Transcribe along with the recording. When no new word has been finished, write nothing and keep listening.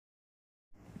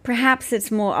perhaps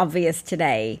it's more obvious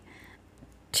today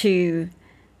to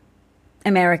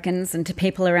Americans and to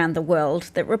people around the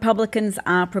world that Republicans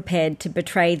are prepared to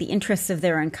betray the interests of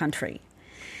their own country.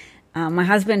 My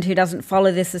husband, who doesn't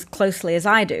follow this as closely as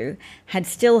I do, had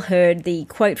still heard the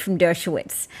quote from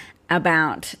Dershowitz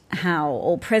about how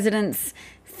all presidents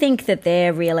think that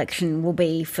their re-election will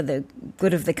be for the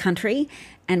good of the country,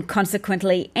 and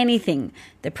consequently anything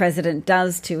the president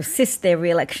does to assist their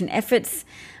re-election efforts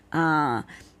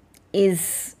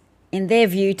is, in their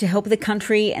view, to help the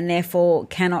country and therefore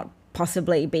cannot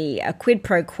possibly be a quid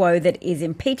pro quo that is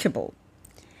impeachable.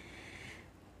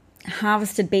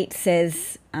 Harvested Beat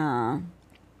says,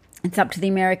 it's up to the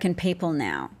American people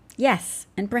now. Yes,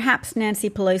 and perhaps Nancy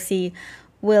Pelosi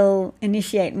will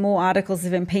initiate more articles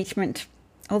of impeachment,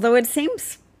 although it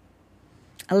seems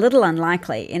a little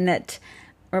unlikely in that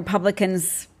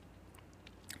Republicans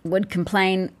would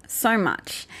complain so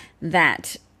much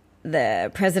that the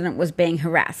president was being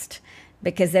harassed,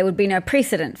 because there would be no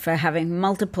precedent for having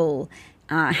multiple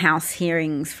House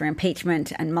hearings for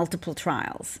impeachment and multiple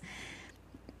trials.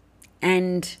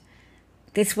 And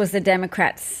this was the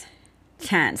Democrats'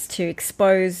 chance to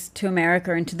expose to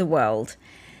America and to the world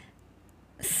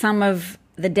some of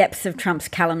the depths of Trump's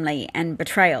calumny and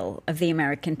betrayal of the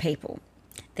American people.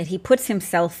 That he puts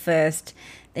himself first,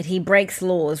 that he breaks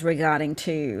laws regarding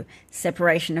to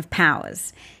separation of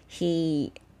powers.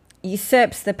 He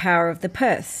usurps the power of the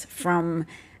purse from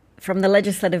the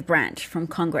legislative branch, from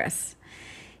Congress.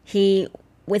 He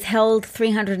withheld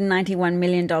 $391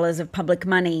 million of public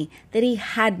money that he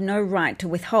had no right to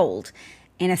withhold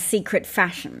in a secret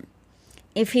fashion.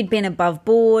 If he'd been above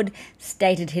board,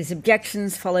 stated his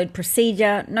objections, followed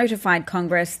procedure, notified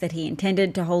Congress that he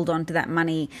intended to hold on to that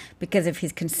money because of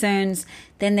his concerns,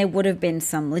 then there would have been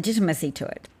some legitimacy to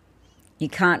it. You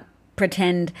can't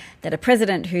pretend that a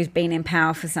president who's been in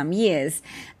power for some years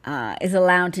is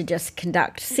allowed to just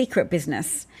conduct secret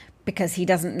business because he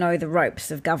doesn't know the ropes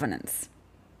of governance.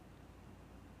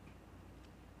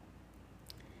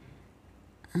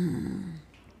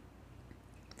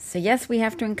 So yes, we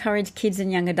have to encourage kids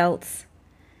and young adults.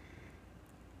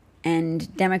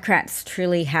 And Democrats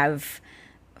truly have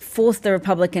forced the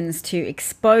Republicans to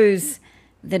expose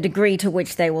the degree to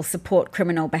which they will support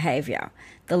criminal behavior,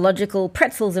 the logical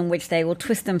pretzels in which they will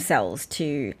twist themselves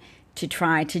to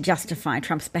try to justify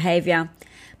Trump's behavior.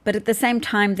 But at the same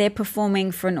time, they're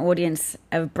performing for an audience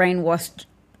of brainwashed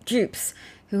dupes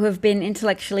who have been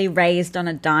intellectually raised on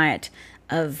a diet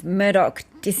of Murdoch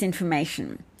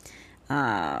disinformation,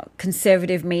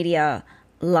 conservative media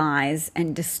lies,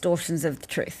 and distortions of the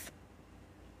truth.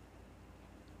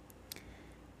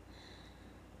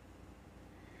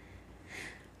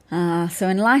 So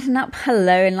Enlighten Up,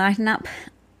 hello, Enlighten Up,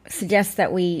 suggests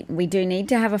that we do need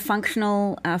to have a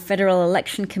functional federal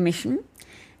election commission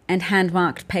and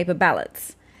hand-marked paper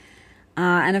ballots.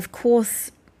 And of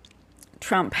course,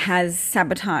 Trump has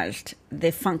sabotaged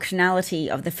the functionality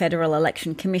of the Federal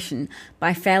Election Commission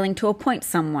by failing to appoint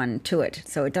someone to it.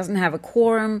 So it doesn't have a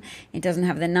quorum, it doesn't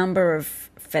have the number of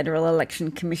Federal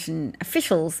Election Commission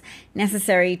officials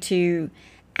necessary to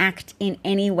act in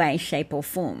any way, shape or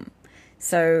form.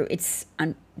 So it's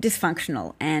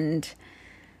dysfunctional, and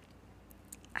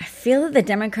I feel that the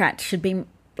Democrats should be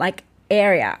like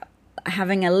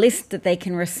having a list that they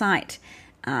can recite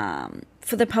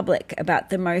for the public about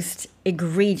the most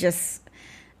egregious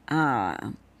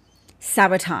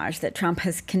sabotage that Trump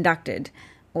has conducted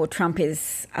or Trump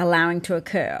is allowing to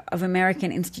occur of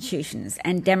American institutions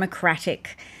and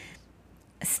democratic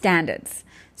standards.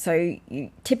 So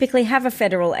you typically have a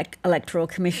federal electoral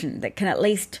commission that can at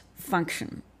least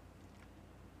function.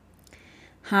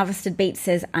 Harvested Beat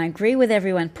says, I agree with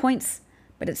everyone's points,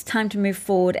 but it's time to move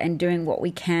forward and doing what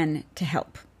we can to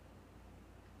help.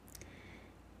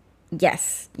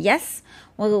 Yes.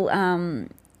 Well,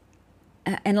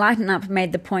 Enlighten Up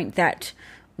made the point that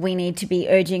we need to be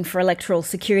urging for electoral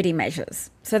security measures.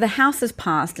 So the House has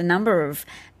passed a number of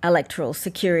election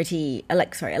security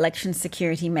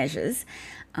measures,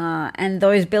 and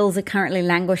those bills are currently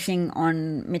languishing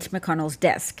on Mitch McConnell's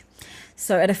desk.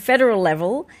 So at a federal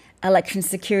level, election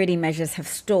security measures have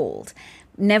stalled.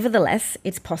 Nevertheless,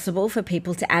 it's possible for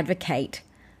people to advocate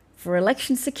for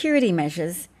election security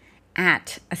measures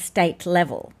at a state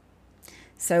level.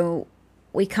 So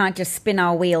we can't just spin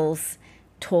our wheels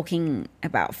talking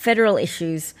about federal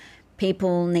issues.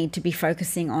 People need to be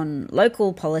focusing on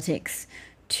local politics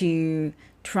to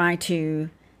try to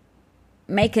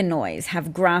make a noise, have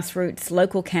grassroots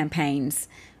local campaigns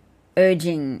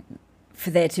urging for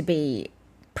there to be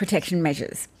protection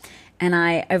measures. And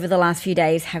I, over the last few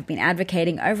days, have been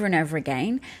advocating over and over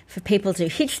again for people to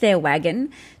hitch their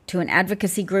wagon to an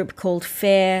advocacy group called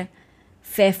Fair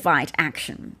Fight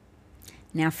Action.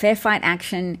 Now, Fair Fight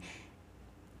Action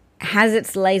has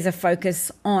its laser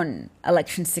focus on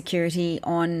election security,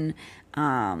 on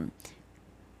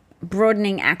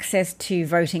broadening access to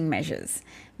voting measures,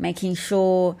 making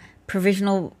sure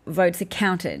provisional votes are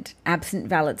counted, absent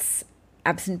ballots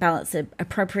are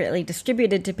appropriately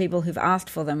distributed to people who've asked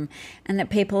for them, and that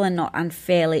people are not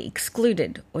unfairly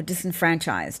excluded or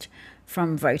disenfranchised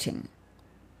from voting.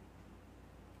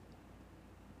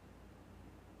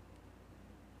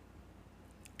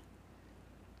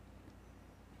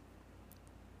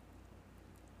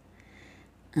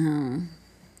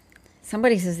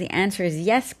 Somebody says the answer is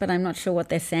yes, but I'm not sure what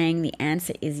they're saying. The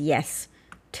answer is yes,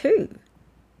 too.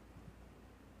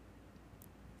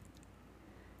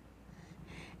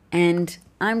 And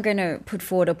I'm going to put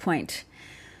forward a point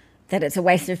that it's a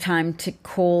waste of time to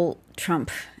call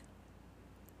Trump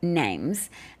names,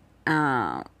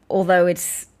 although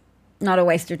it's not a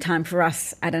waste of time for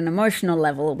us at an emotional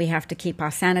level. We have to keep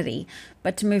our sanity.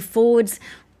 But to move forwards,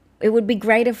 it would be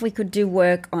great if we could do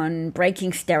work on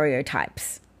breaking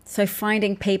stereotypes. So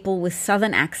finding people with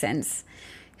Southern accents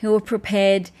who are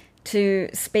prepared to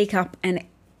speak up and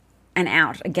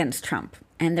out against Trump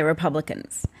and the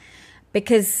Republicans.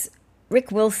 Because Rick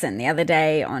Wilson, the other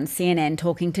day on CNN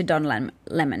talking to Don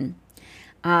Lemon,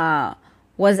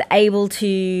 was able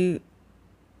to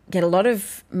get a lot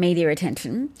of media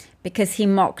attention because he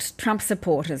mocked Trump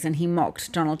supporters and he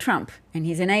mocked Donald Trump and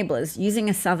his enablers using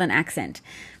a Southern accent,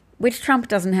 which Trump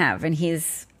doesn't have, and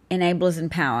his enablers in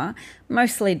power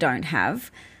mostly don't have.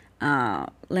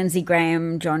 Lindsey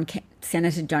Graham,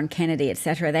 Senator John Kennedy,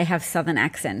 etc., they have Southern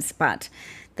accents, but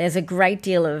there's a great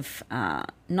deal of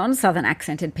non-Southern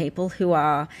accented people who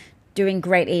are doing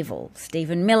great evil.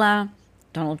 Stephen Miller,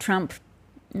 Donald Trump,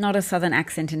 not a Southern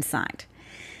accent in sight.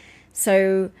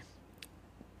 So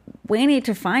we need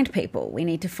to find people. We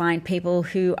need to find people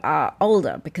who are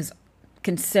older, because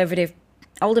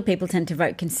older people tend to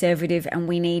vote conservative, and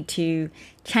we need to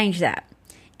change that.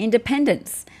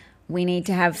 Independents. We need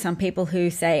to have some people who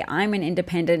say, I'm an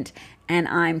independent and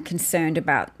I'm concerned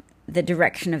about the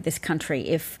direction of this country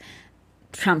if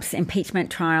Trump's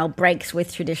impeachment trial breaks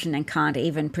with tradition and can't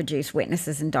even produce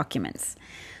witnesses and documents.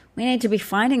 We need to be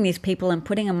finding these people and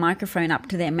putting a microphone up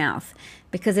to their mouth,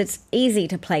 because it's easy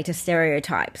to play to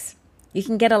stereotypes. You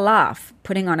can get a laugh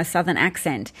putting on a Southern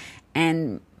accent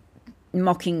and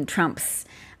mocking Trump's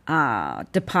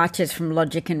departures from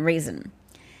logic and reason.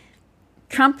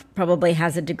 Trump probably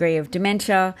has a degree of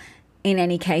dementia. In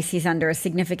any case, he's under a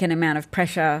significant amount of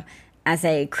pressure as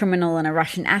a criminal and a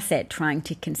Russian asset, trying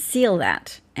to conceal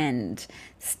that and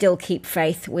still keep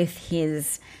faith with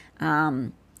his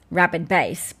rabid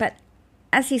base. But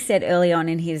as he said early on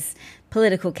in his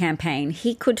political campaign,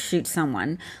 he could shoot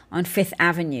someone on Fifth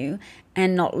Avenue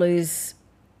and not lose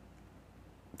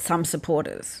some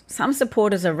supporters. Some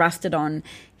supporters are rusted on.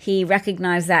 He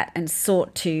recognized that and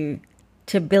sought to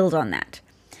build on that.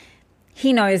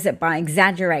 He knows that by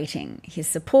exaggerating his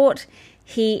support,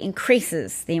 he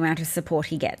increases the amount of support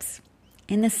he gets.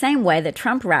 In the same way that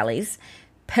Trump rallies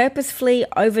purposefully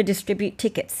over-distribute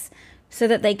tickets so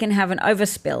that they can have an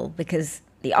overspill, because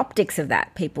the optics of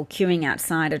that, people queuing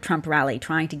outside a Trump rally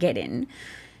trying to get in,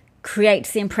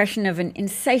 creates the impression of an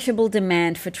insatiable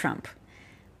demand for Trump,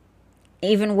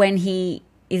 even when he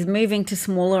is moving to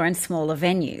smaller and smaller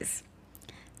venues.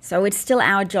 So it's still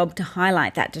our job to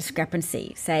highlight that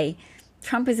discrepancy, say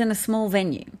Trump is in a small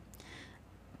venue,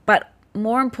 but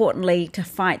more importantly, to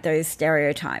fight those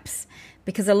stereotypes,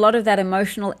 because a lot of that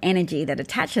emotional energy that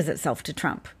attaches itself to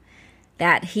Trump,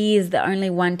 that he is the only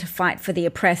one to fight for the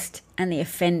oppressed and the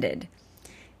offended,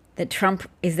 that Trump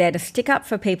is there to stick up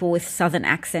for people with Southern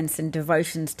accents and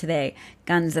devotions to their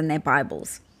guns and their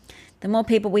Bibles. The more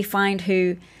people we find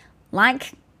who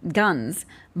like guns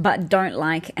but don't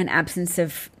like an absence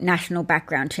of national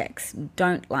background checks,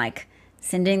 don't like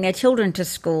sending their children to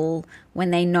school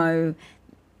when they know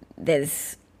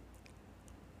there's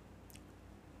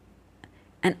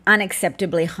an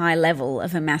unacceptably high level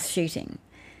of a mass shooting.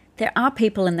 There are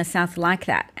people in the South like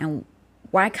that, and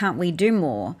why can't we do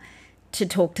more to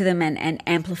talk to them and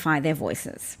amplify their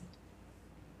voices?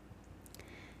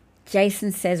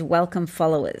 Jason says, welcome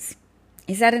followers.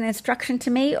 Is that an instruction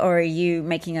to me, or are you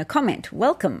making a comment?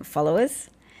 Welcome followers.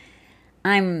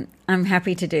 I'm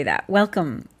happy to do that.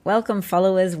 Welcome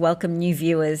followers, welcome new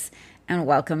viewers, and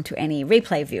welcome to any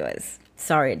replay viewers.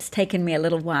 Sorry, it's taken me a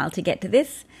little while to get to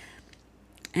this.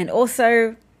 And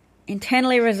also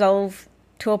internally resolve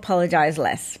to apologize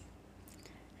less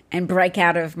and break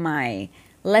out of my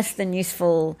less than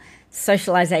useful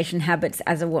socialization habits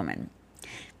as a woman,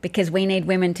 because we need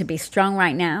women to be strong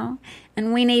right now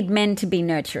and we need men to be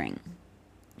nurturing.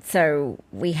 So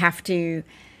we have to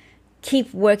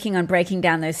keep working on breaking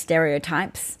down those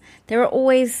stereotypes. There are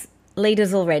always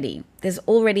leaders already. There's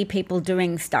already people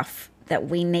doing stuff that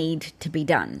we need to be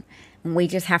done. And we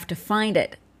just have to find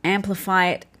it, amplify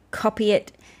it, copy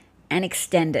it, and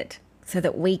extend it so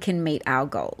that we can meet our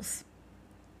goals.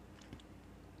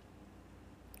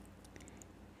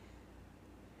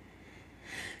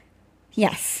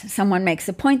 Yes, someone makes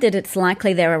a point that it's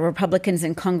likely there are Republicans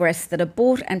in Congress that are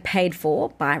bought and paid for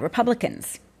by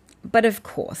Republicans. But of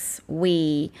course,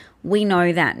 we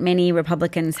know that many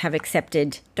Republicans have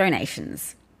accepted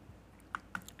donations.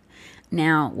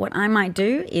 Now, what I might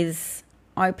do is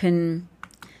open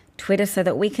Twitter so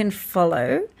that we can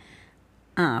follow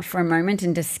for a moment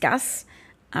and discuss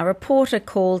a reporter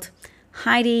called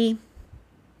Heidi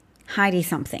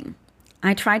something.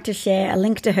 I tried to share a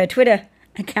link to her Twitter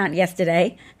account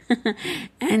yesterday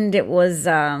and it was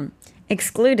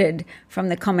excluded from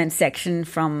the comment section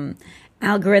from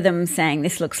algorithms saying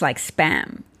this looks like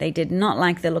spam. They did not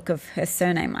like the look of her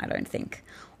surname, I don't think.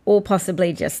 Or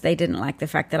possibly just they didn't like the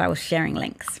fact that I was sharing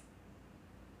links.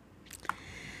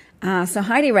 So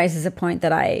Heidi raises a point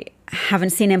that I haven't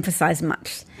seen emphasized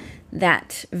much,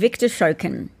 that Viktor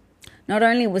Shokin, not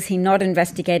only was he not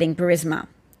investigating Burisma,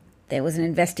 there was an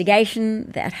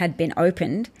investigation that had been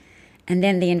opened, and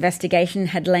then the investigation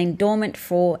had lain dormant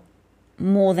for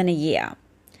more than a year.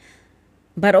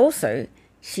 But also,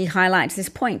 she highlights this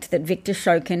point that Viktor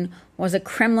Shokin was a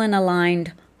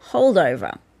Kremlin-aligned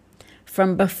holdover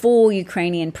from before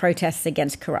Ukrainian protests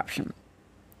against corruption.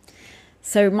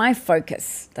 So my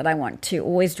focus that I want to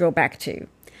always draw back to,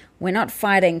 we're not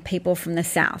fighting people from the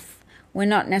South. We're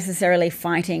not necessarily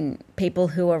fighting people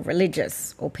who are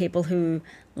religious or people who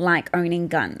like owning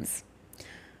guns.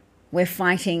 We're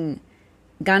fighting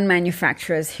gun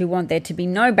manufacturers who want there to be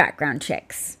no background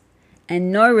checks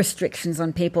and no restrictions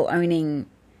on people owning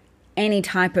any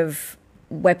type of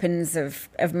weapons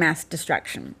of mass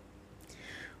destruction.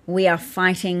 We are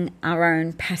fighting our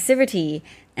own passivity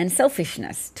and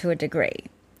selfishness to a degree.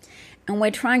 And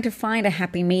we're trying to find a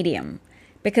happy medium,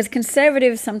 because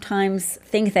conservatives sometimes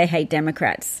think they hate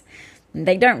Democrats.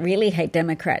 They don't really hate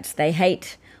Democrats. They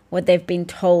hate what they've been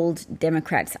told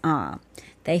Democrats are.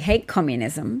 They hate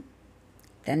communism,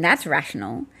 and that's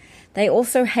rational. They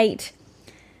also hate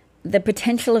the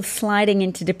potential of sliding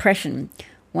into depression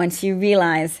once you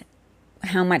realize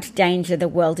how much danger the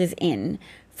world is in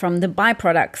from the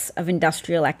byproducts of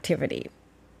industrial activity.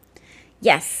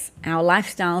 Yes, our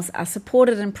lifestyles are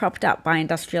supported and propped up by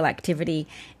industrial activity.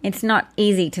 It's not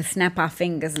easy to snap our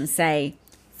fingers and say,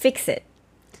 fix it.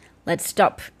 Let's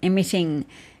stop emitting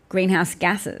greenhouse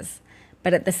gases.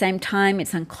 But at the same time,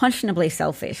 it's unconscionably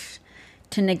selfish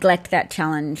to neglect that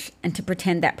challenge and to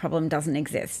pretend that problem doesn't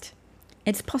exist.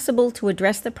 It's possible to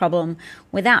address the problem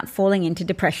without falling into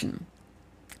depression.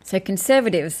 So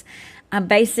conservatives are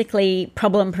basically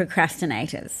problem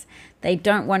procrastinators. They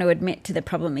don't want to admit to the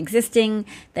problem existing.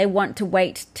 They want to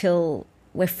wait till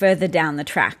we're further down the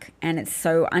track and it's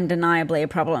so undeniably a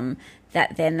problem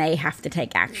that then they have to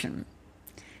take action.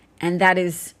 And that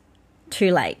is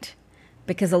too late,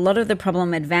 because a lot of the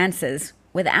problem advances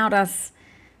without us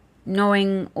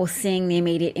knowing or seeing the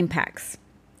immediate impacts.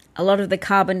 A lot of the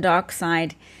carbon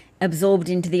dioxide absorbed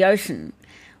into the ocean,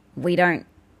 we don't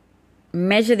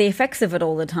measure the effects of it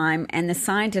all the time, and the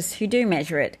scientists who do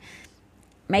measure it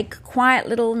make quiet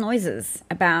little noises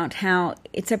about how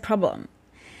it's a problem.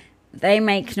 They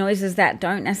make noises that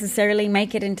don't necessarily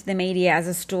make it into the media as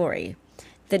a story,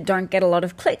 that don't get a lot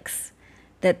of clicks,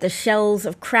 that the shells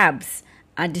of crabs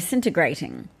are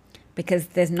disintegrating because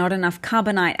there's not enough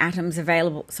carbonate ions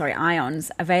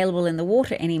available in the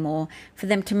water anymore for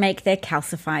them to make their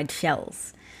calcified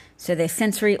shells. So their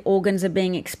sensory organs are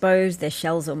being exposed, their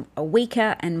shells are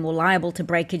weaker and more liable to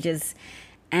breakages,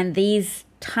 and these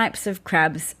types of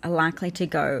crabs are likely to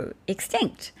go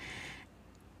extinct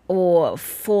or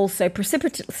fall so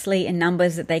precipitously in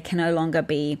numbers that they can no longer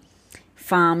be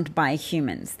farmed by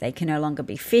humans. They can no longer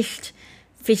be fished.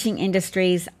 Fishing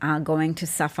industries are going to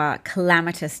suffer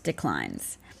calamitous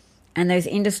declines. And those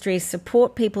industries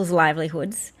support people's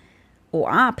livelihoods, or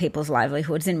are people's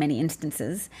livelihoods in many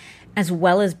instances, as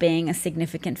well as being a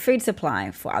significant food supply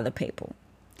for other people.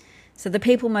 So the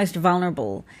people most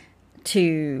vulnerable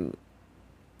to,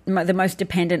 the most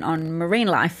dependent on marine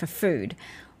life for food,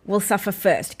 will suffer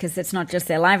first, because it's not just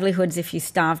their livelihoods. If you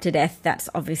starve to death, that's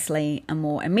obviously a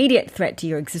more immediate threat to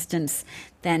your existence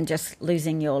than just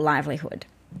losing your livelihood.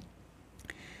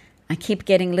 I keep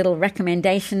getting little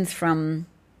recommendations from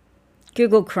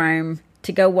Google Chrome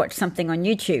to go watch something on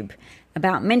YouTube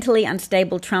about mentally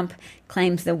unstable Trump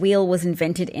claims the wheel was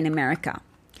invented in America.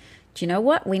 Do you know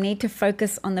what? We need to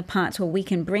focus on the parts where we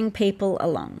can bring people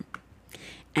along.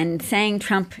 And saying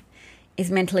Trump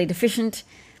is mentally deficient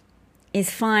is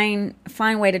fine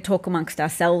way to talk amongst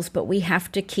ourselves, but we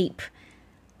have to keep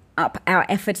up our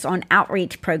efforts on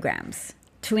outreach programs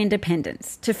to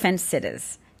independents, to fence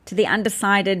sitters, to the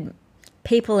undecided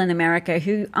people in America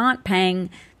who aren't paying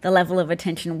the level of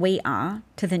attention we are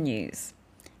to the news.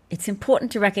 It's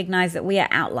important to recognize that we are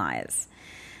outliers.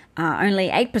 Only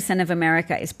 8% of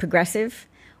America is progressive,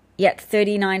 yet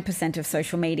 39% of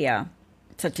social media,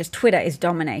 such as Twitter, is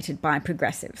dominated by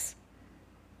progressives.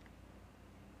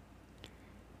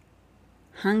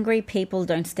 Hungry people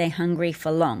don't stay hungry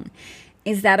for long.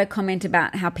 Is that a comment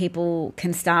about how people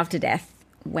can starve to death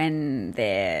when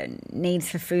their needs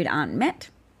for food aren't met?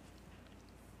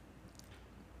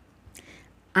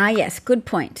 Yes, good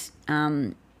point.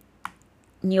 New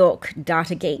York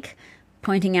Data Geek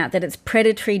pointing out that it's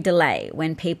predatory delay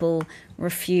when people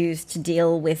refuse to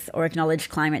deal with or acknowledge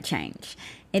climate change.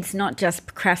 It's not just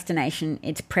procrastination,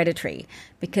 it's predatory,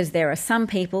 because there are some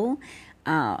people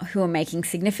who are making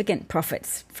significant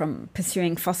profits from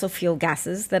pursuing fossil fuel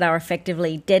gases that are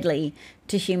effectively deadly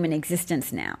to human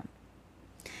existence now.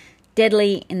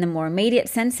 Deadly in the more immediate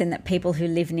sense, in that people who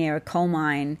live near a coal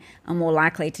mine are more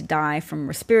likely to die from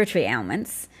respiratory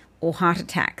ailments or heart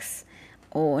attacks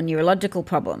or neurological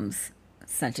problems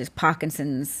such as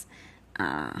Parkinson's,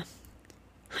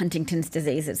 Huntington's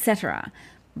disease, etc.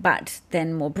 But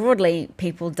then more broadly,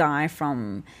 people die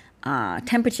from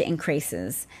temperature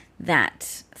increases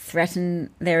that threaten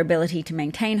their ability to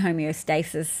maintain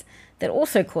homeostasis, that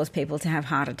also cause people to have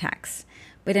heart attacks,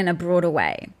 but in a broader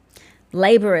way.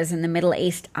 Laborers in the Middle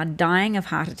East are dying of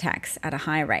heart attacks at a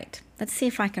high rate. Let's see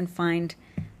if I can find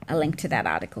a link to that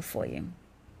article for you.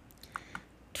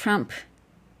 Trump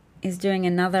is doing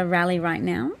another rally right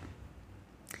now.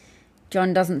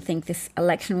 John doesn't think this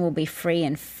election will be free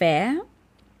and fair.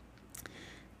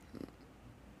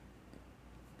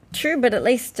 True, but at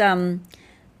least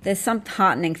there's some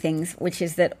heartening things, which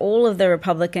is that all of the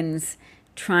Republicans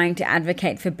trying to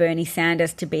advocate for Bernie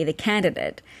Sanders to be the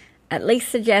candidate at least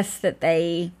suggests that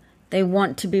they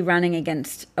want to be running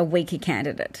against a weaker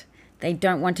candidate. They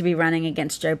don't want to be running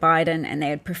against Joe Biden, and they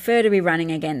would prefer to be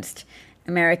running against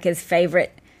America's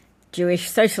favorite Jewish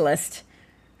socialist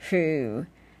who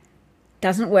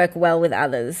doesn't work well with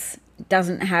others,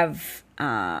 doesn't have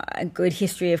a good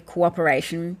history of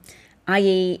cooperation,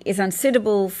 i.e. is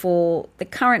unsuitable for the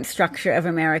current structure of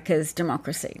America's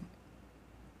democracy.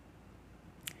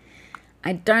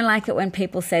 I don't like it when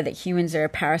people say that humans are a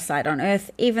parasite on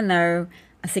Earth, even though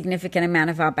a significant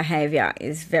amount of our behavior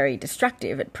is very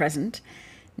destructive at present.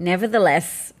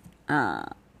 Nevertheless,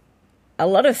 a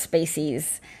lot of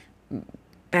species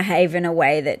behave in a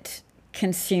way that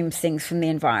consumes things from the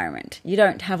environment. You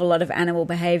don't have a lot of animal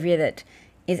behavior that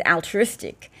is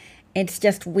altruistic. It's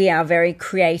just we are very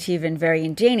creative and very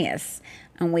ingenious,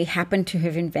 and we happen to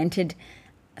have invented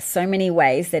so many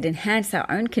ways that enhance our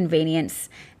own convenience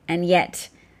and yet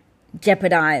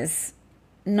jeopardize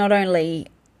not only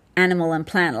animal and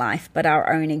plant life, but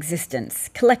our own existence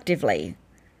collectively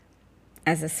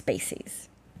as a species.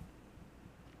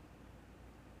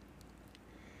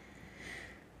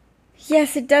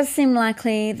 Yes, it does seem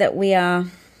likely that we are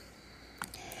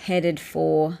headed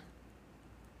for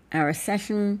a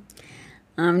recession.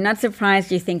 I'm not surprised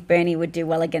you think Bernie would do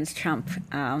well against Trump,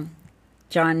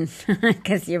 John,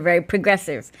 because you're very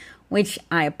progressive, which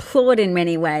I applaud in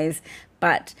many ways,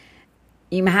 but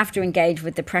you have to engage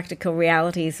with the practical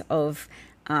realities of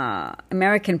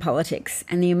American politics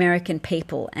and the American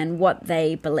people and what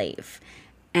they believe.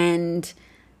 And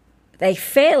they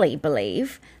fairly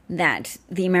believe that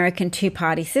the American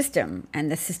two-party system and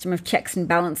the system of checks and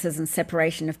balances and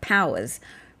separation of powers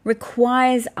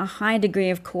requires a high degree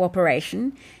of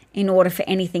cooperation in order for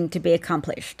anything to be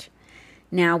accomplished.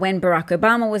 Now, when Barack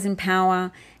Obama was in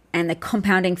power and the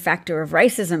compounding factor of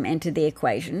racism entered the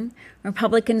equation,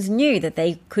 Republicans knew that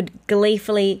they could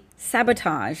gleefully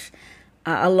sabotage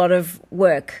a lot of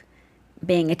work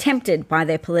being attempted by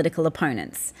their political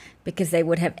opponents because they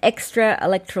would have extra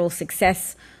electoral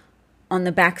success on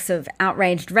the backs of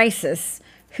outraged racists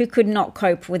who could not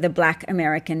cope with a black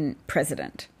American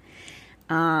president.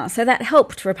 So that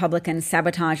helped Republicans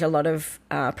sabotage a lot of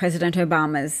President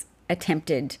Obama's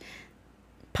attempted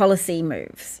policy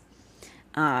moves.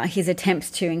 His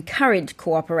attempts to encourage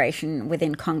cooperation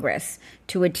within Congress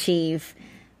to achieve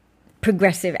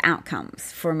progressive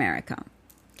outcomes for America.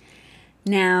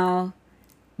 Now,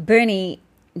 Bernie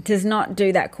does not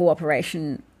do that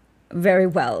cooperation very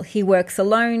well. He works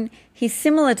alone. He's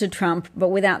similar to Trump, but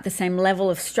without the same level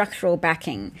of structural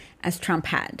backing as Trump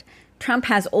had. Trump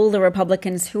has all the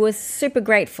Republicans who are super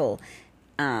grateful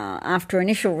after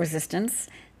initial resistance.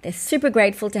 They're super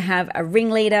grateful to have a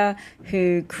ringleader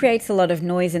who creates a lot of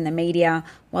noise in the media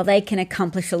while they can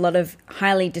accomplish a lot of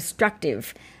highly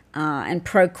destructive and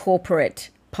pro-corporate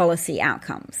policy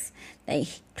outcomes.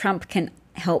 Trump can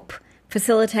help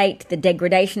facilitate the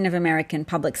degradation of American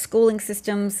public schooling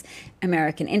systems,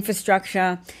 American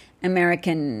infrastructure,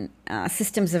 American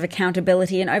systems of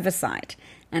accountability and oversight.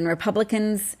 And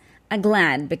Republicans are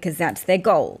glad because that's their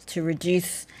goal, to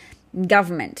reduce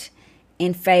government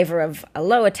in favor of a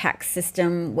lower tax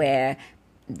system where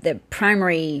the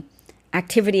primary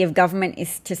activity of government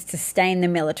is to sustain the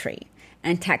military,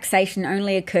 and taxation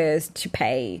only occurs to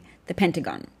pay the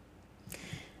Pentagon.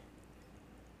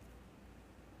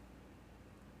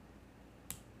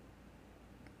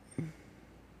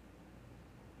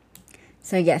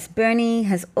 So yes, Bernie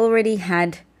has already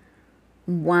had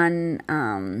one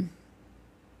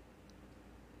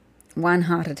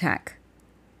heart attack.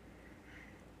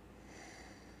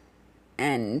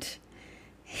 And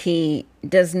he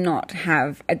does not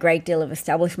have a great deal of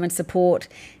establishment support.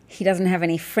 He doesn't have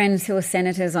any friends who are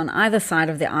senators on either side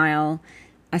of the aisle,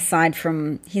 aside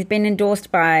from he's been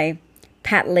endorsed by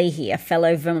Pat Leahy, a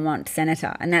fellow Vermont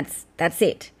senator, and that's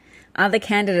it. Other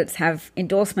candidates have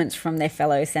endorsements from their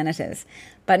fellow senators,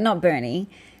 but not Bernie,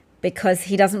 because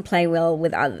he doesn't play well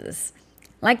with others.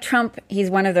 Like Trump, he's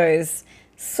one of those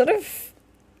sort of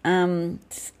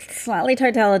slightly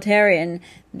totalitarian,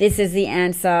 this is the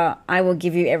answer, I will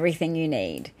give you everything you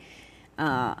need.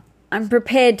 I'm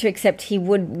prepared to accept he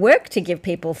would work to give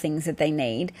people things that they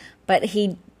need, but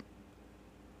he's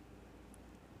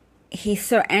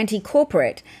so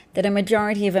anti-corporate that a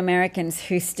majority of Americans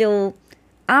who still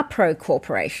are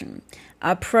pro-corporation,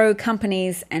 are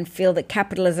pro-companies, and feel that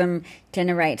capitalism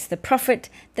generates the profit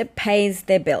that pays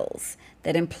their bills,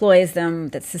 that employs them,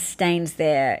 that sustains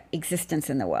their existence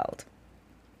in the world.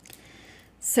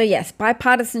 So yes,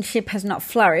 bipartisanship has not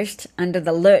flourished under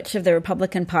the lurch of the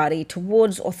Republican Party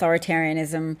towards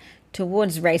authoritarianism,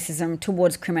 towards racism,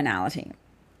 towards criminality.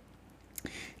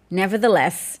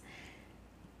 Nevertheless,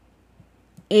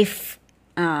 if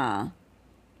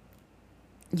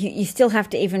you still have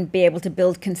to even be able to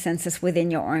build consensus within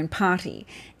your own party,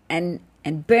 and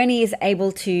Bernie is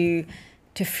able to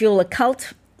fuel a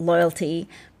cult loyalty,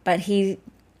 but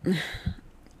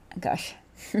gosh,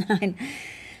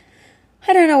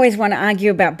 I don't always want to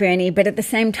argue about Bernie, but at the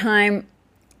same time,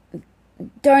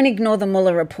 don't ignore the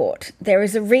Mueller report. There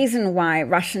is a reason why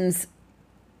Russians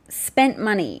spent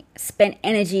money, spent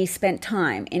energy, spent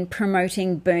time in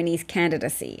promoting Bernie's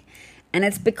candidacy. And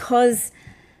it's because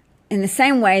in the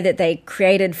same way that they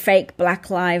created fake Black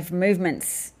Lives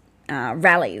movements,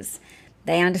 rallies,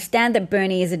 they understand that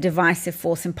Bernie is a divisive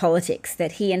force in politics,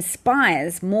 that he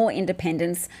inspires more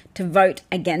independents to vote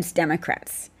against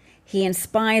Democrats. He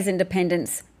inspires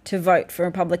independents to vote for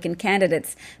Republican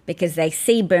candidates because they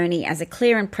see Bernie as a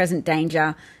clear and present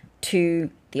danger to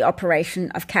the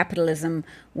operation of capitalism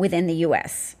within the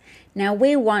US. Now,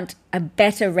 we want a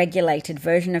better regulated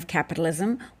version of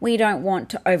capitalism. We don't want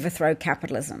to overthrow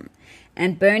capitalism.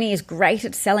 And Bernie is great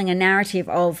at selling a narrative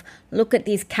of, look at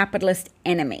these capitalist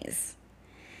enemies.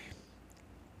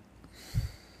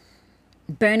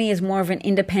 Bernie is more of an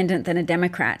independent than a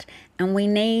Democrat, and we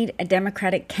need a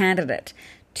Democratic candidate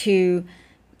to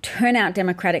turn out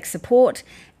Democratic support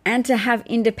and to have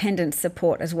independent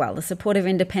support as well, the support of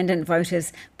independent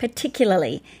voters,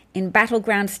 particularly in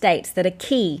battleground states that are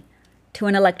key to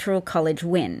an electoral college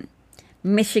win.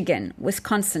 Michigan,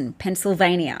 Wisconsin,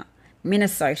 Pennsylvania,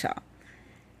 Minnesota.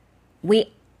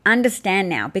 We understand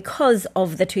now, because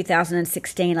of the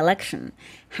 2016 election,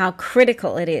 how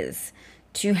critical it is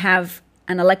to have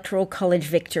an electoral college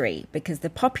victory, because a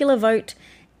popular vote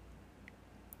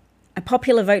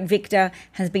victor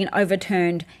has been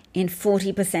overturned in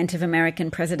 40% of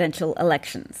American presidential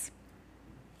elections.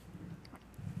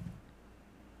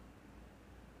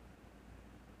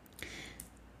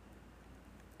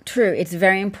 True, it's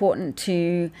very important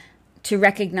to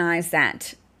recognize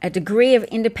that a degree of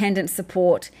independent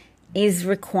support is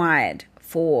required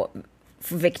for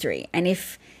victory. And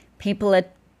if people are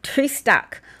too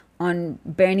stuck on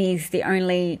Bernie's the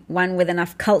only one with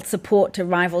enough cult support to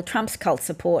rival Trump's cult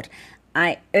support,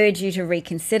 I urge you to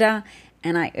reconsider,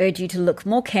 and I urge you to look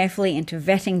more carefully into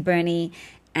vetting Bernie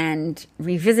and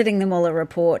revisiting the Mueller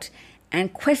report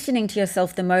and questioning to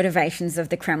yourself the motivations of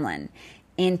the Kremlin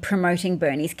in promoting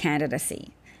Bernie's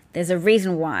candidacy. There's a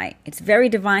reason why. It's very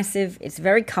divisive. It's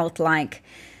very cult-like.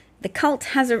 The cult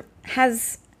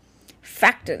has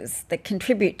factors that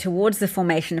contribute towards the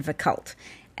formation of a cult.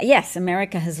 Yes,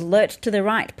 America has lurched to the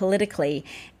right politically,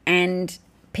 and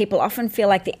people often feel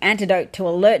like the antidote to a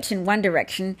lurch in one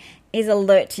direction is a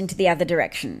lurch into the other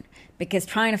direction, because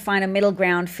trying to find a middle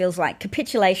ground feels like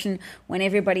capitulation when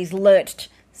everybody's lurched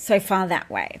so far that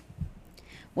way.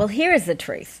 Well, here is the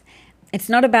truth. It's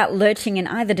not about lurching in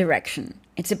either direction.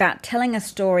 It's about telling a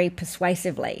story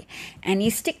persuasively. And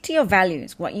you stick to your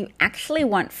values, what you actually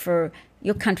want for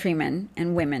your countrymen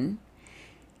and women.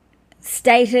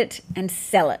 State it and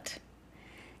sell it.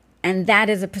 And that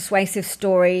is a persuasive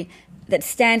story that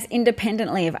stands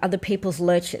independently of other people's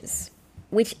lurches.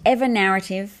 Whichever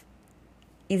narrative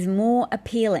is more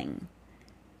appealing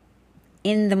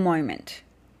in the moment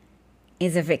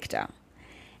is a victor.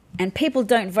 And people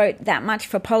don't vote that much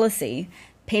for policy.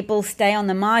 People stay on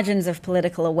the margins of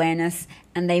political awareness,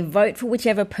 and they vote for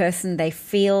whichever person they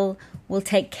feel will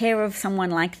take care of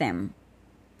someone like them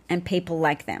and people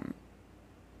like them.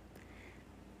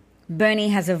 Bernie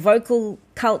has a vocal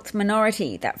cult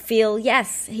minority that feel,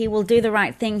 yes, he will do the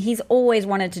right thing. He's always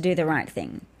wanted to do the right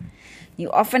thing.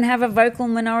 You often have a vocal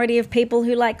minority of people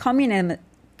who like communism,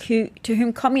 to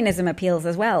whom communism appeals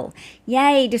as well.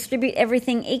 Yay, distribute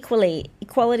everything equally.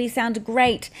 Equality sounds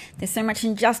great. There's so much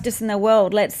injustice in the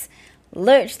world. Let's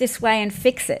lurch this way and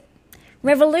fix it.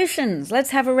 Revolutions. Let's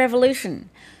have a revolution.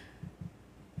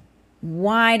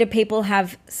 Why do people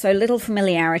have so little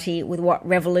familiarity with what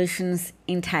revolutions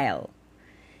entail?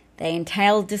 They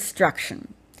entail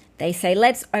destruction. They say,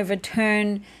 let's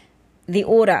overturn the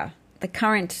order, the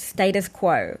current status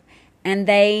quo, and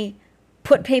they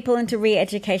put people into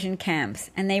re-education camps,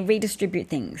 and they redistribute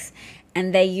things,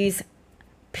 and they use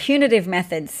punitive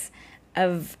methods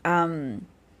of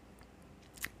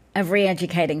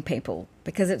re-educating people,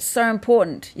 because it's so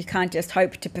important. You can't just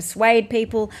hope to persuade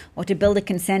people or to build a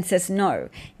consensus. No.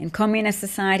 In communist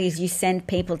societies, you send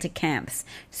people to camps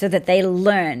so that they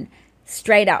learn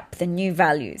straight up the new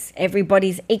values.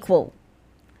 Everybody's equal.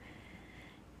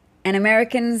 And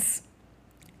Americans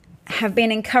have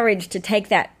been encouraged to take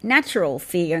that natural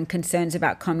fear and concerns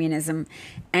about communism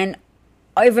and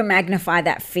over-magnify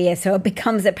that fear so it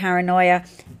becomes a paranoia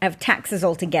of taxes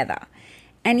altogether.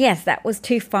 And yes, that was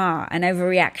too far, an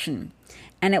overreaction.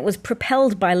 And it was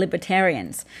propelled by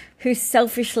libertarians who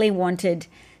selfishly wanted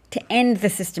to end the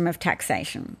system of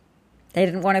taxation. They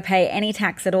didn't want to pay any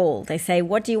tax at all. They say,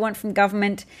 what do you want from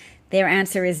government? Their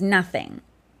answer is nothing.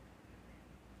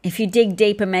 If you dig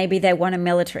deeper, maybe they want a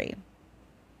military.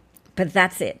 But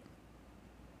that's it.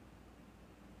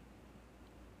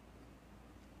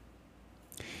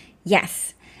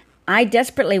 Yes, I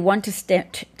desperately want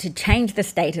to change the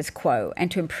status quo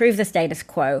and to improve the status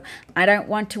quo. I don't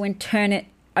want to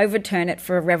overturn it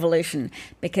for a revolution,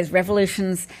 because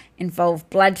revolutions involve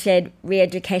bloodshed,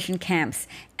 re-education camps,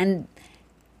 and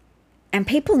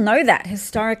people know that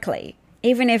historically.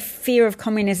 Even if fear of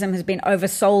communism has been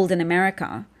oversold in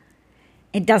America,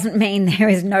 it doesn't mean there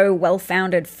is no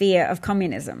well-founded fear of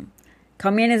communism.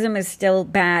 Communism is still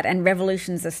bad and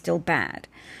revolutions are still bad.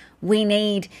 We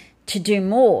need to do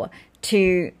more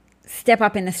to step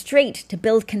up in the street, to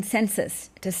build consensus,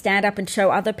 to stand up and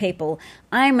show other people,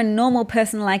 I'm a normal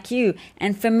person like you,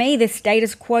 and for me the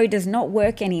status quo does not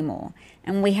work anymore,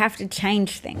 and we have to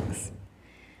change things.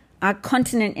 Our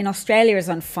continent in Australia is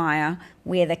on fire.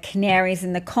 We are the canaries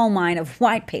in the coal mine of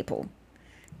white people.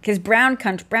 Because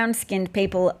brown-skinned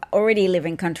people already live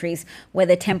in countries where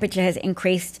the temperature has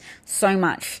increased so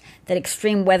much that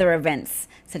extreme weather events,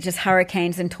 such as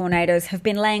hurricanes and tornadoes, have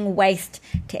been laying waste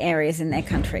to areas in their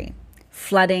country.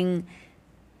 Flooding,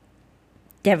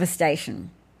 devastation.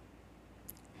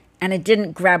 And it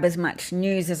didn't grab as much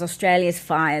news as Australia's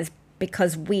fires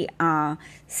because we are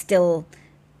still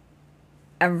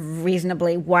a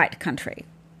reasonably white country.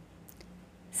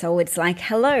 So it's like,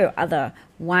 hello, other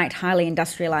white, highly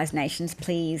industrialized nations,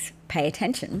 please pay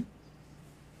attention.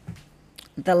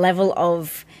 The level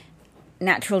of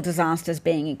natural disasters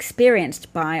being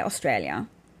experienced by Australia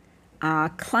are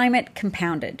climate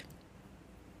compounded.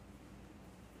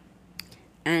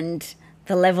 And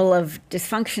the level of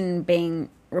dysfunction being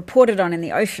reported on in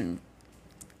the ocean,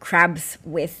 crabs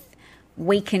with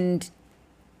weakened,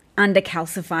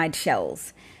 undercalcified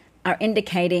shells, are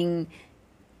indicating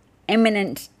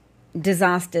imminent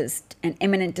disasters and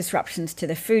imminent disruptions to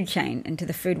the food chain and to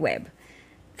the food web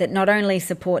that not only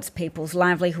supports people's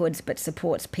livelihoods but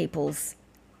supports people's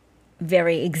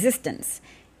very existence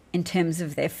in terms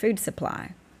of their food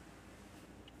supply.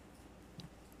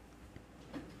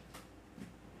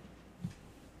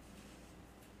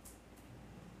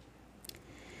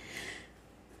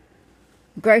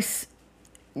 Gross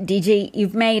DG,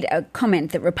 you've made a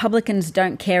comment that Republicans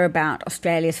don't care about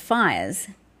Australia's fires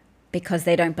because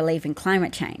they don't believe in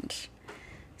climate change.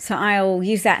 So I'll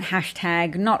use that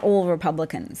hashtag, not all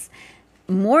Republicans.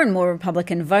 More and more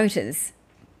Republican voters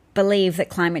believe that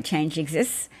climate change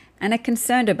exists and are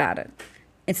concerned about it.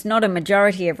 It's not a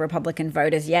majority of Republican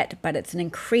voters yet, but it's an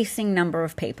increasing number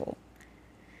of people.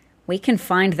 We can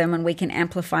find them and we can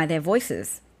amplify their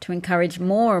voices to encourage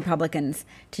more Republicans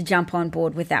to jump on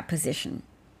board with that position,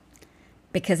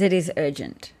 because it is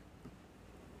urgent.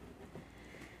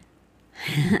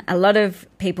 A lot of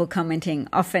people commenting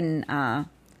often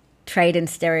trade in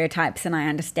stereotypes, and I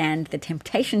understand the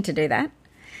temptation to do that.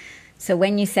 So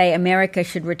when you say America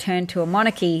should return to a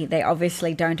monarchy, they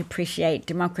obviously don't appreciate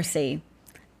democracy.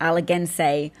 I'll again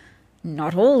say,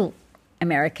 not all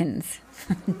Americans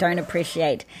don't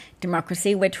appreciate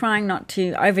democracy. We're trying not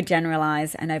to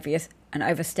overgeneralize and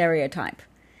over stereotype.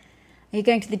 Are you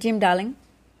going to the gym, darling?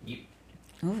 Yep.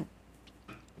 Oh.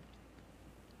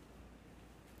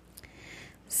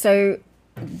 So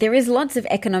there is lots of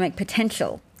economic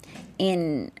potential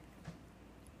in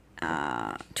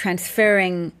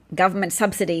transferring government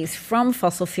subsidies from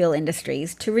fossil fuel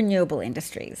industries to renewable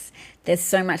industries. There's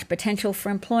so much potential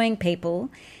for employing people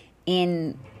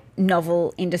in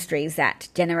novel industries that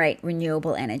generate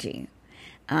renewable energy.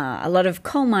 A lot of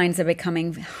coal mines are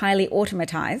becoming highly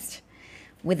automatized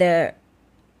with a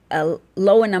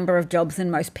lower number of jobs than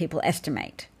most people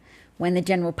estimate. When the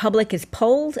general public is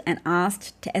polled and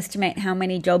asked to estimate how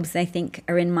many jobs they think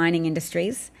are in mining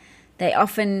industries, they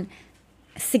often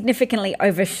significantly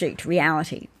overshoot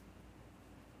reality.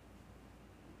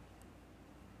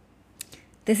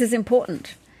 This is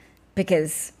important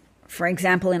because, for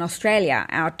example, in Australia,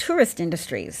 our tourist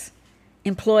industries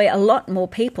employ a lot more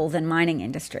people than mining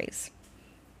industries.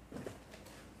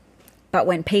 But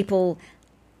when people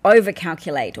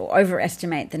overcalculate or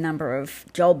overestimate the number of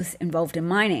jobs involved in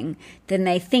mining, then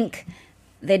they think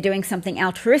they're doing something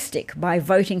altruistic by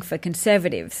voting for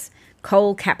conservatives,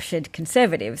 coal-captured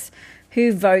conservatives,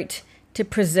 who vote to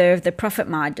preserve the profit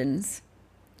margins,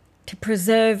 to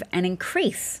preserve and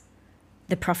increase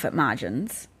the profit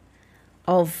margins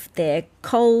of their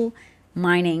coal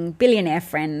mining billionaire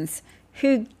friends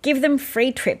who give them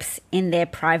free trips in their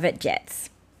private jets.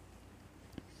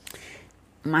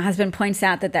 My husband points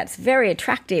out that that's very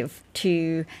attractive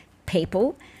to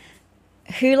people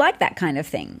who like that kind of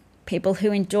thing, people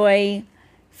who enjoy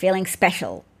feeling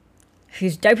special,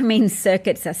 whose dopamine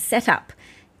circuits are set up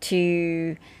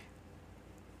to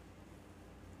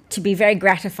be very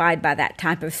gratified by that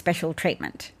type of special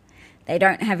treatment. They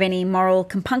don't have any moral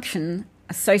compunction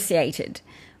associated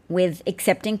with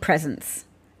accepting presents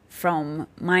from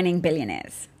mining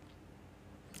billionaires.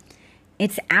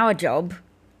 It's our job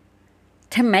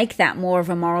to make that more of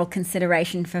a moral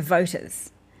consideration for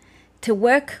voters, to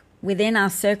work within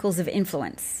our circles of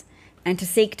influence and to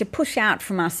seek to push out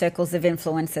from our circles of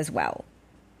influence as well.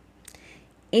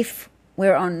 If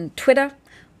we're on Twitter,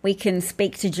 we can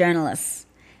speak to journalists.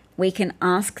 We can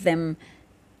ask them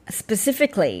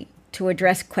specifically to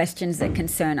address questions that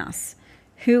concern us.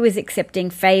 Who is accepting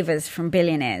favors from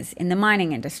billionaires in the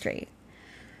mining industry?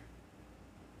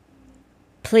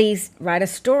 Please write a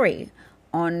story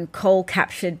on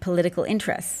coal-captured political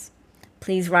interests.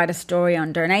 Please write a story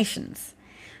on donations.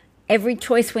 Every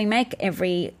choice we make,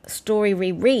 every story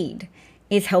we read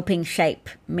is helping shape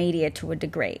media to a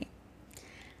degree.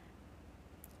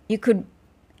 You could,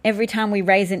 every time we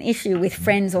raise an issue with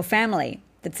friends or family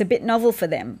that's a bit novel for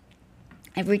them,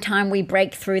 every time we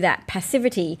break through that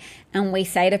passivity and we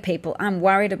say to people, I'm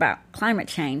worried about climate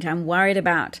change, I'm worried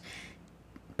about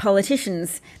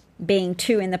politicians being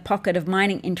too in the pocket of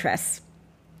mining interests,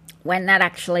 when that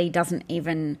actually doesn't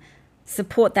even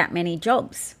support that many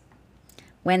jobs.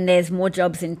 When there's more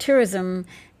jobs in tourism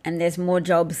and there's more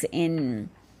jobs in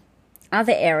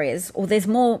other areas, or there's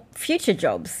more future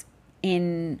jobs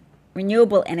in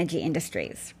renewable energy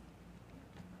industries.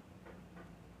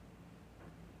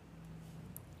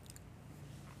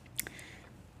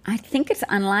 I think it's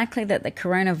unlikely that the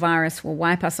coronavirus will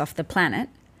wipe us off the planet.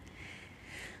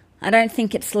 I don't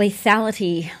think its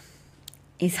lethality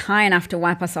is high enough to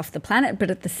wipe us off the planet,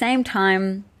 but at the same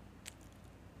time,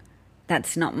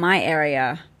 that's not my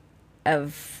area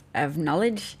of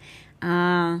knowledge.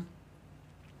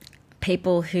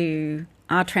 People who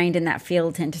are trained in that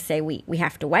field tend to say we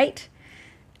have to wait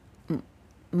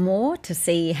more to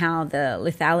see how the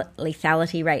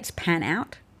lethality rates pan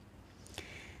out.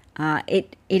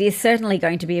 It is certainly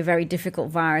going to be a very difficult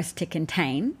virus to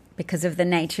contain because of the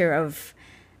nature of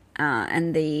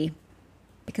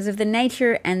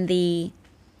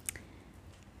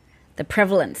the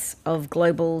prevalence of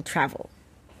global travel.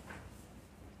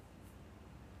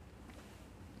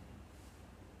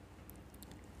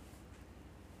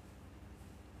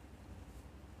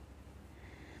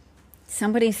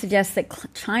 Somebody suggests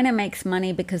that China makes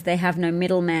money because they have no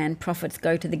middleman. Profits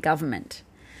go to the government.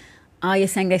 Oh, you're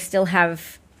saying they still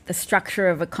have the structure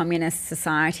of a communist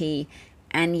society,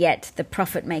 and yet the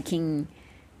profit-making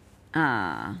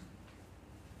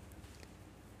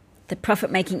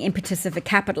impetus of a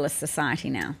capitalist society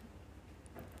now.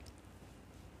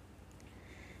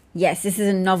 Yes, this is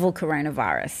a novel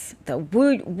coronavirus. The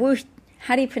Wu,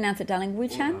 how do you pronounce it, darling?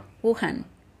 Wuhan.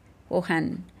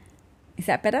 Is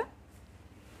that better?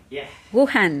 Yeah.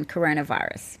 Wuhan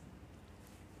coronavirus.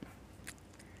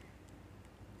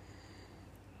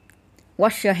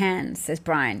 Wash your hands, says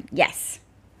Brian. Yes.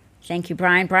 Thank you,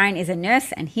 Brian. Brian is a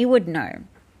nurse and he would know.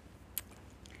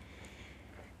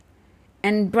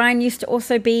 And Brian used to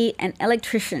also be an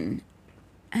electrician.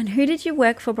 And who did you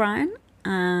work for, Brian?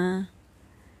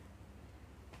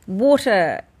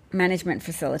 Water management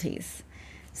facilities.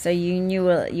 So you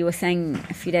were saying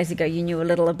a few days ago you knew a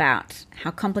little about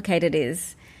how complicated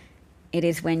it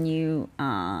is when you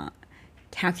are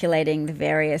calculating the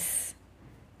various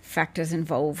factors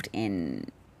involved in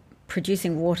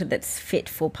producing water that's fit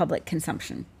for public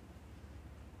consumption.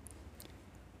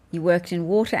 You worked in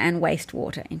water and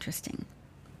wastewater. Interesting.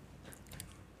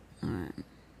 All right.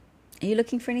 Are you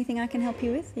looking for anything I can help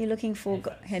you with? Are you looking for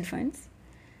headphones?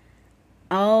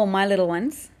 Oh, my little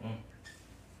ones.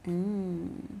 Do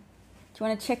you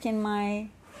want to check in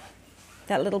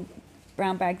that little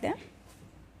brown bag there?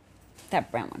 That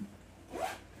brown one.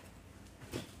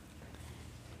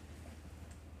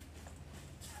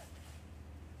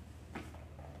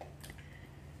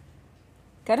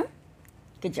 Got them?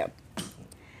 Good job.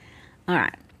 All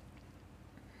right.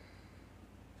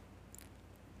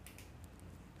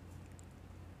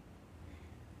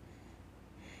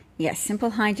 Yes,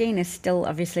 simple hygiene is still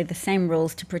obviously the same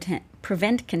rules to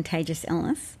prevent contagious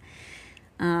illness.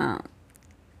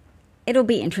 It'll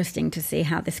be interesting to see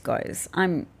how this goes.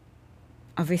 I'm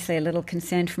obviously a little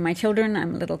concerned for my children.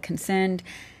 I'm a little concerned.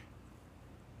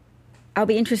 I'll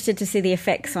be interested to see the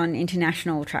effects on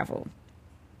international travel.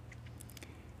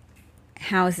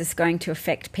 How is this going to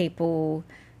affect people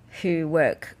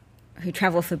who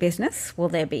travel for business? Will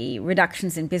there be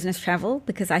reductions in business travel?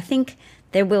 Because I think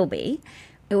there will be.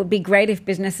 It would be great if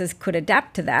businesses could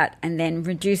adapt to that and then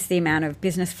reduce the amount of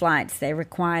business flights they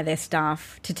require their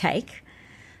staff to take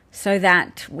so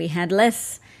that we had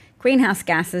less greenhouse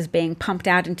gases being pumped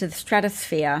out into the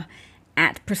stratosphere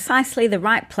at precisely the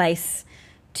right place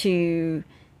to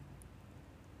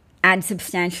add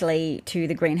substantially to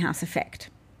the greenhouse effect.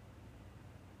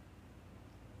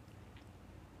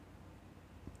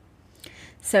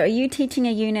 So are you teaching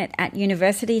a unit at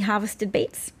University Harvested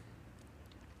Beets?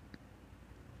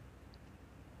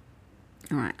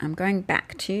 All right, I'm going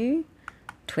back to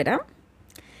Twitter.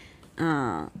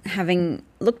 Having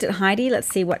looked at Heidi, let's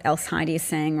see what else Heidi is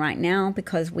saying right now,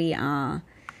 because we are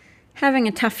having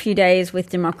a tough few days with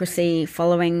democracy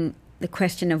following the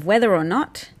question of whether or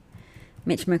not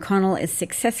Mitch McConnell is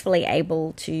successfully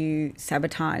able to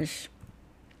sabotage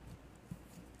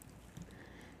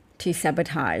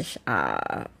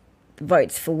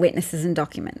votes for witnesses and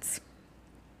documents.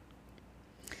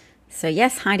 So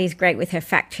yes, Heidi's great with her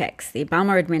fact checks. The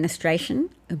Obama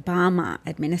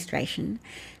administration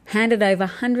handed over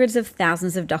hundreds of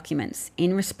thousands of documents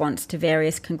in response to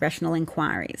various congressional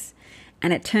inquiries,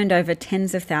 and it turned over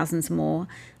tens of thousands more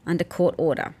under court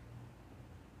order.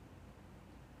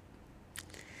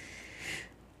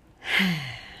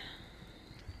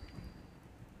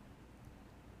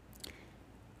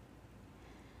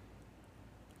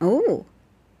 Oh,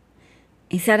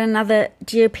 is that another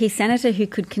GOP senator who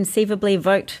could conceivably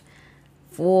vote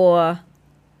for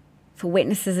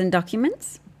witnesses and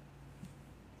documents?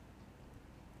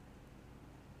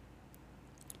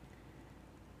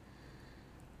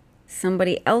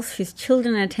 Somebody else whose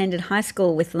children attended high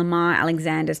school with Lamar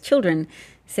Alexander's children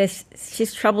says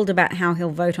she's troubled about how he'll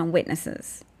vote on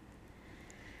witnesses.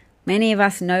 Many of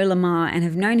us know Lamar and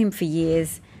have known him for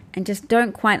years and just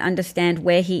don't quite understand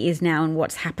where he is now and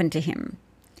what's happened to him.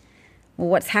 Well,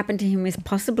 what's happened to him is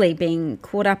possibly being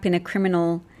caught up in a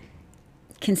criminal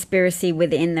conspiracy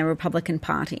within the Republican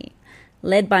Party,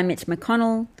 led by Mitch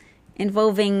McConnell,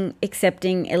 involving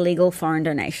accepting illegal foreign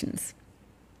donations.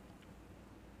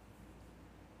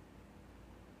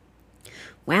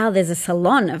 Wow, there's a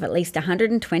salon of at least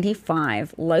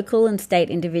 125 local and state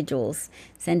individuals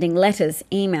sending letters,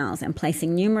 emails, and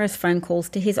placing numerous phone calls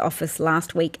to his office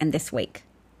last week and this week.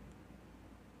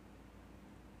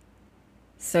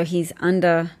 So he's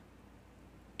under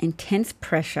intense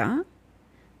pressure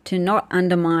to not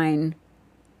undermine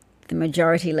the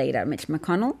majority leader, Mitch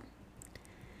McConnell.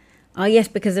 Oh, yes,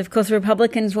 because of course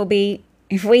Republicans will be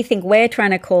if we think we're trying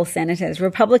to call senators,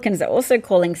 Republicans are also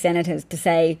calling senators to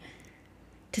say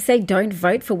don't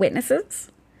vote for witnesses.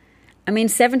 I mean,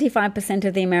 75%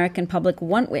 of the American public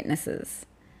want witnesses.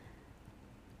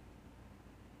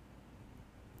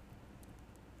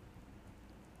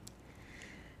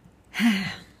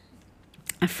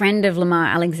 A friend of Lamar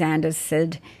Alexander's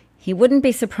said he wouldn't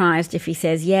be surprised if he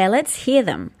says, yeah, let's hear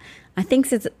them. I think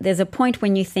there's a point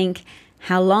when you think,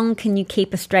 how long can you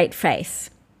keep a straight face?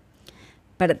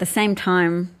 But at the same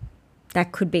time,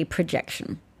 that could be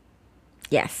projection.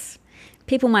 Yes,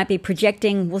 people might be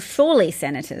projecting, well, surely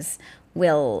senators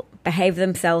will behave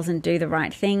themselves and do the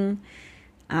right thing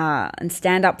and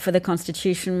stand up for the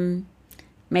Constitution,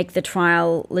 make the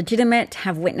trial legitimate,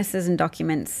 have witnesses and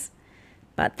documents.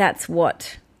 But that's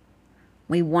what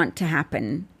we want to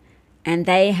happen. And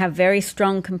they have very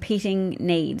strong competing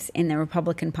needs in the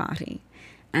Republican Party.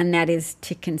 And that is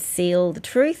to conceal the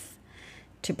truth,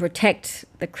 to protect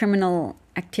the criminal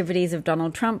activities of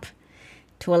Donald Trump,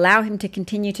 to allow him to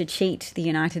continue to cheat the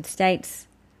United States.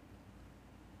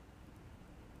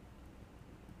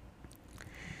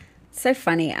 So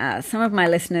funny. Some of my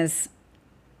listeners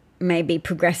may be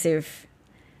progressive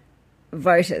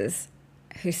voters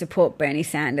who support Bernie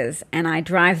Sanders, and I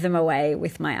drive them away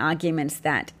with my arguments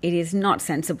that it is not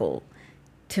sensible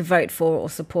to vote for or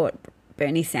support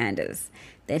Bernie Sanders,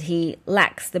 that he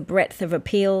lacks the breadth of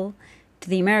appeal to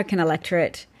the American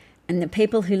electorate and the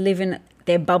people who live in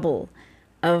their bubble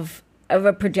of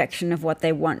a projection of what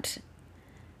they want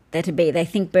there to be. They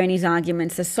think Bernie's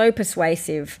arguments are so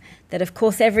persuasive that, of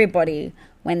course, everybody,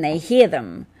 when they hear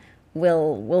them,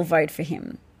 will vote for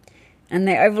him. And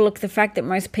they overlook the fact that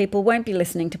most people won't be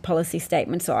listening to policy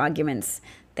statements or arguments.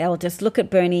 They'll just look at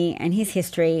Bernie and his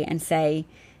history and say,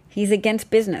 he's against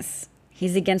business.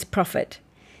 He's against profit.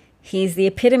 He's the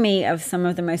epitome of some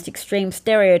of the most extreme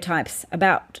stereotypes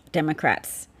about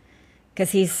Democrats.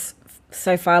 Because he's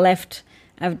so far left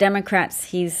of Democrats,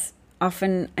 he's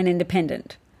often an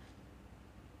independent.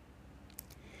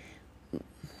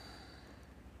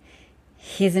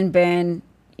 Hisenburn,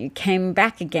 you came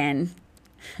back again.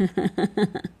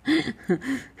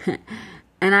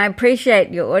 And I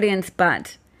appreciate your audience,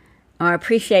 but I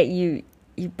appreciate you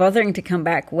bothering to come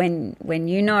back when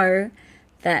you know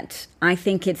that I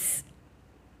think it's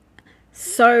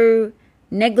so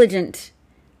negligent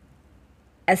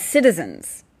as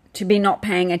citizens to be not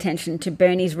paying attention to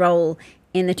Bernie's role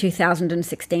in the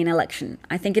 2016 election.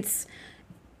 I think it's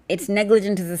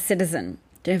negligent as a citizen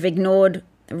to have ignored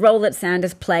the role that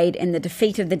Sanders played in the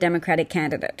defeat of the Democratic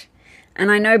candidate. And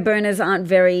I know Berners aren't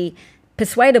very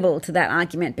persuadable to that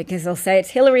argument because they'll say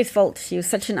it's Hillary's fault. She was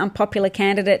such an unpopular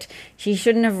candidate. She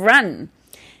shouldn't have run.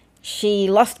 She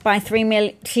lost by 3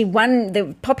 million. She won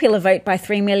the popular vote by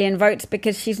 3 million votes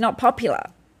because she's not popular.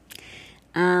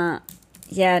 I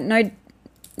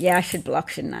should block,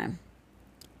 shouldn't I?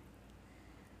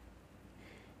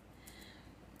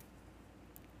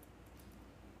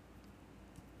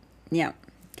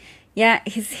 Yeah,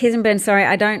 Hisenburn, sorry,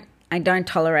 I don't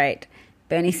tolerate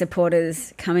Bernie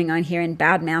supporters coming on here and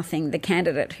bad-mouthing the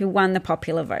candidate who won the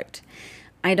popular vote.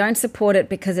 I don't support it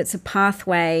because it's a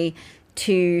pathway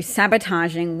to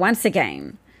sabotaging, once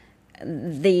again,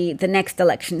 the next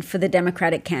election for the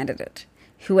Democratic candidate,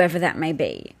 whoever that may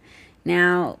be.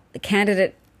 Now, the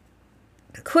candidate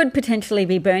could potentially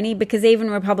be Bernie because even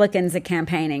Republicans are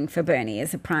campaigning for Bernie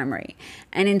as a primary.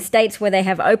 And in states where they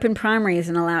have open primaries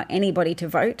and allow anybody to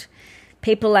vote,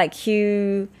 people like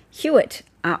Hugh Hewitt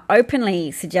are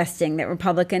openly suggesting that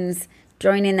Republicans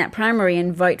join in that primary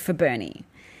and vote for Bernie.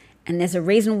 And there's a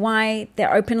reason why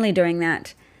they're openly doing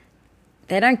that.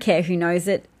 They don't care who knows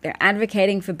it. They're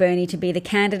advocating for Bernie to be the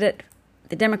candidate,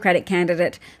 the Democratic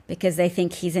candidate, because they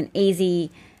think he's an easy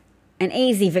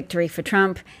victory for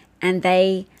Trump, and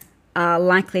they are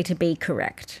likely to be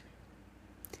correct.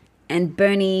 And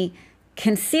Bernie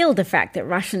concealed the fact that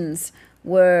Russians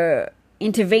were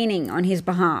intervening on his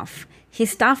behalf. His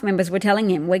staff members were telling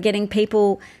him, we're getting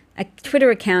people,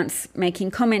 Twitter accounts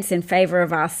making comments in favor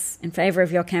of us, in favor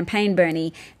of your campaign,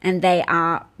 Bernie, and they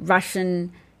are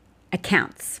Russian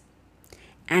accounts.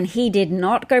 And he did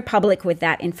not go public with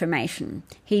that information.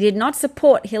 He did not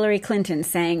support Hillary Clinton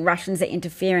saying Russians are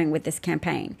interfering with this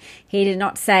campaign. He did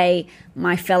not say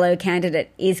my fellow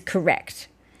candidate is correct.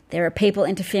 There are people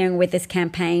interfering with this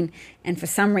campaign, and for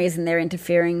some reason they're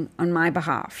interfering on my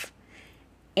behalf.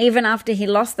 Even after he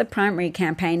lost the primary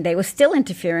campaign, they were still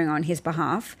interfering on his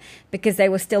behalf because they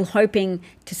were still hoping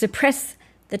to suppress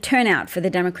the turnout for the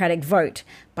Democratic vote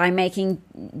by making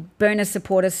Bernie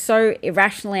supporters so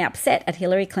irrationally upset at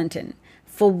Hillary Clinton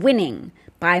for winning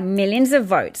by millions of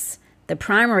votes the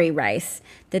primary race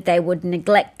that they would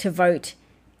neglect to vote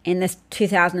in the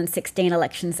 2016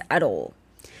 elections at all.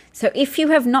 So if you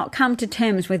have not come to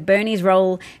terms with Bernie's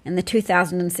role in the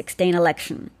 2016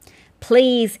 election,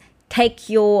 please take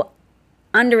your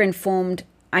underinformed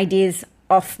ideas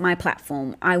off my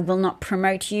platform. I will not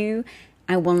promote you.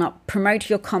 I will not promote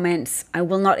your comments. I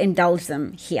will not indulge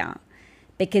them here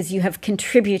because you have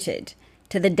contributed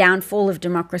to the downfall of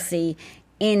democracy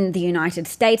in the United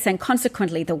States and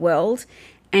consequently the world,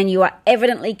 and you are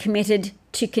evidently committed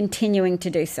to continuing to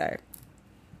do so.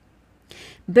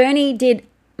 Bernie did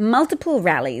multiple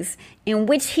rallies in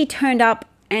which he turned up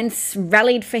and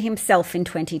rallied for himself in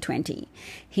 2020.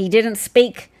 He didn't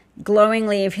speak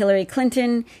glowingly of Hillary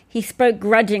Clinton. He spoke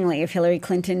grudgingly of Hillary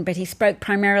Clinton, but he spoke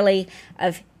primarily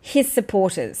of his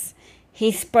supporters.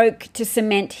 He spoke to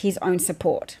cement his own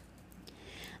support.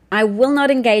 I will not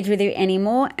engage with you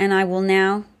anymore, and I will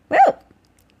now,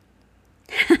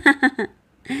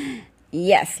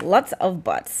 yes, lots of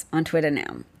bots on Twitter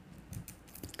now.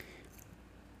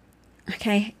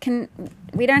 Okay,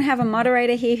 we don't have a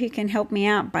moderator here who can help me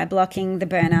out by blocking the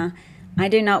burner. I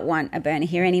do not want a burner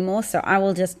here anymore, so I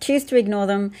will just choose to ignore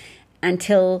them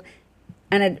until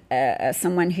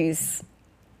someone has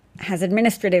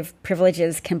administrative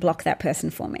privileges can block that person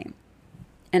for me.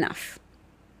 Enough.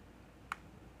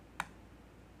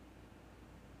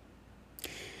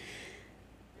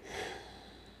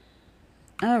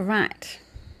 All right.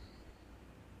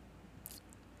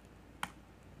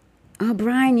 Oh,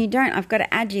 Brian, you don't. I've got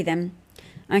to add you then.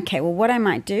 Okay, well, what I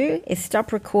might do is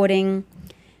stop recording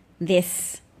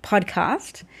this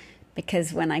podcast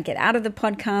because when I get out of the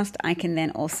podcast, I can then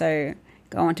also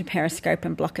go onto Periscope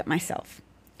and block it myself.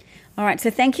 All right, so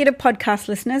thank you to podcast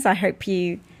listeners. I hope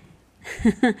you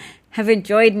have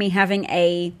enjoyed me having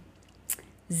a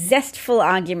zestful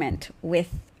argument with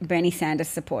Bernie Sanders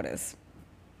supporters.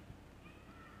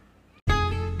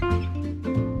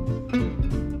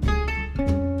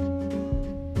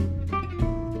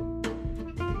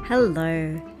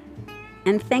 Hello,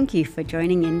 and thank you for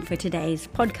joining in for today's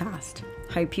podcast.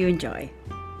 Hope you enjoy.